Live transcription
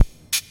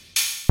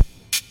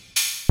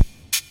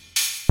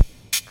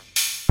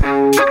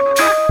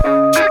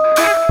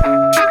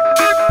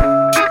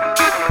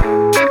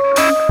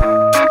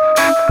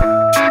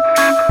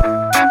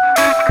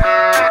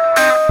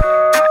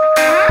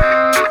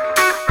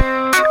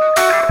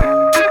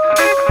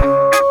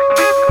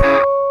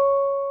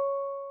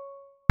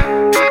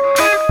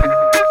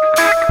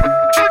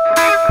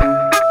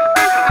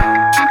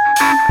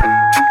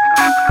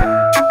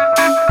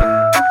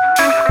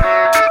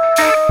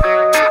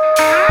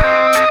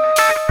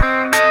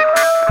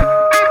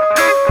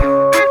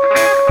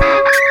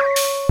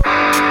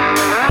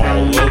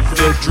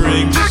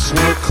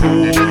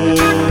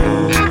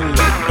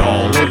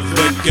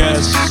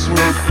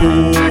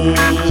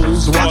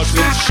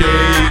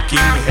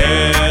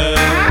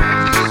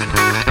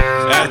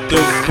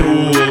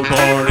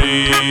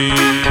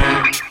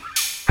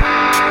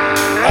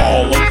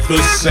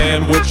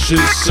sandwich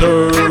is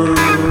served,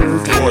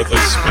 for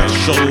the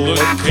special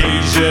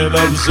occasion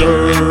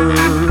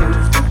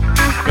observed.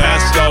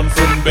 Passed on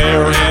from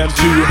bare hand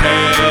to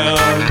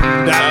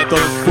hand at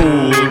the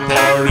fool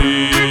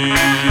party.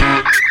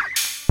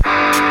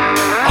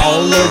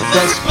 All of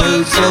us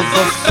birds of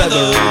a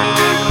feather,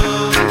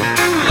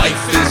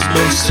 life is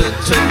most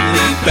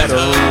certainly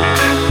better.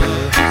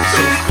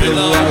 So fill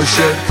our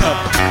shared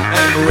cup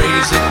and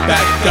raise it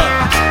back up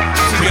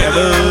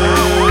together.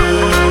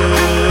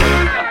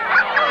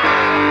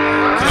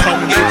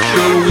 Come get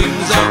your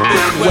wings a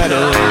bit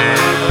wetter,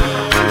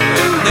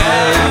 and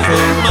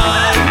never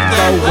mind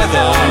the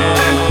weather.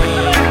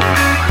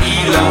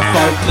 Eat off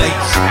our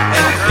plates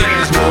and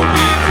things will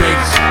be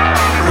great.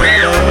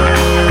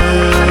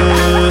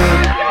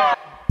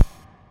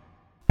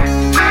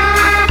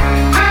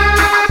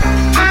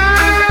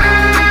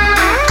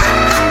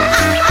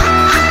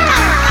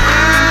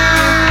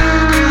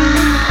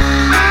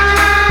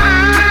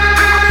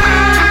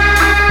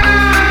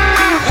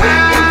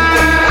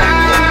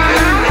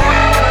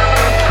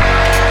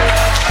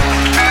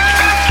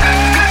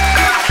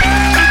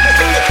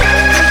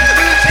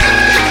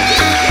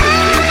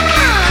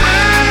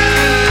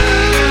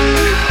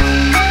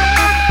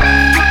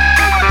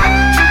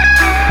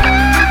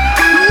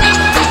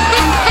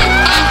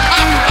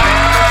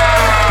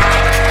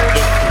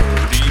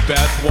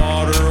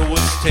 Water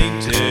was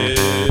tainted.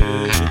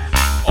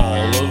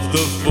 All of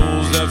the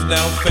fools have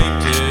now fainted.